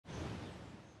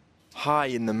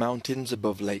High in the mountains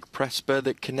above Lake Prespa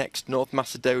that connects North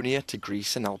Macedonia to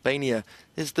Greece and Albania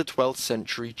is the 12th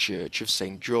century Church of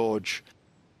St. George.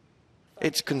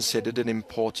 It's considered an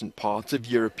important part of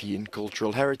European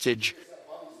cultural heritage,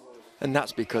 and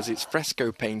that's because its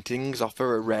fresco paintings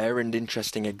offer a rare and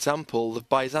interesting example of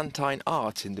Byzantine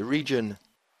art in the region.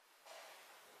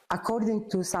 According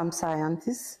to some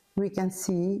scientists, we can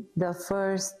see the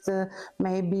first,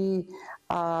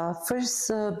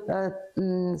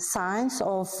 signs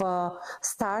of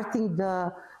starting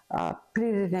the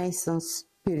pre-Renaissance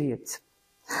period,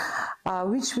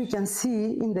 which we can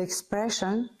see in the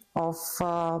expression of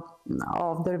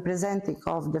the representing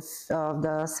of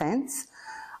the saints,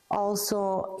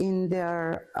 also in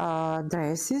their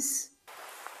dresses.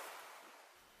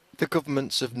 The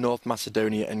governments of North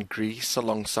Macedonia and Greece,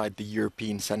 alongside the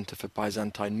European Centre for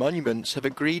Byzantine Monuments, have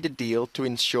agreed a deal to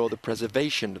ensure the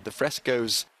preservation of the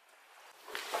frescoes.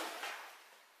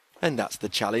 And that's the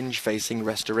challenge facing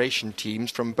restoration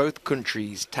teams from both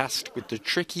countries, tasked with the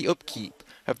tricky upkeep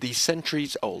of these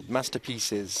centuries-old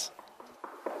masterpieces.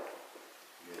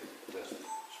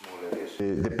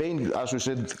 The paint, as we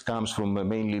said, comes from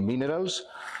mainly minerals,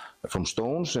 from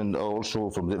stones, and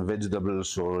also from the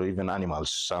vegetables or even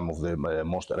animals, some of the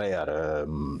most rare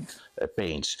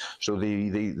paints. So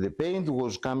the paint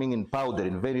was coming in powder,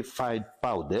 in very fine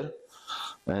powder,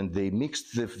 and they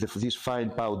mixed this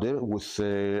fine powder with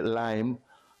lime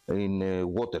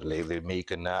in water. They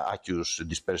make an aqueous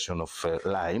dispersion of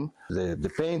lime.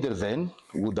 The painter then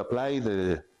would apply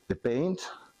the paint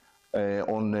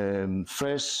on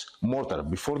fresh mortar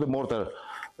before the mortar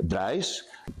dries.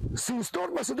 Since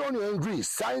North Macedonia and Greece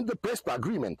signed the Prespa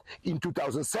Agreement in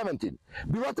 2017,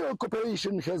 bilateral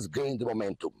cooperation has gained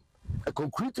momentum. A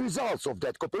concrete result of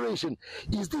that cooperation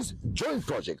is this joint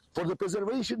project for the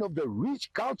preservation of the rich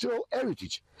cultural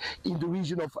heritage in the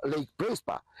region of Lake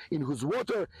Prespa, in whose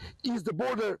water is the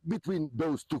border between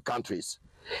those two countries.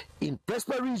 In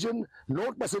Prespa region,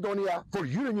 North Macedonia, for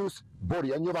Euronews,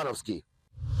 Borjan Jovanovski.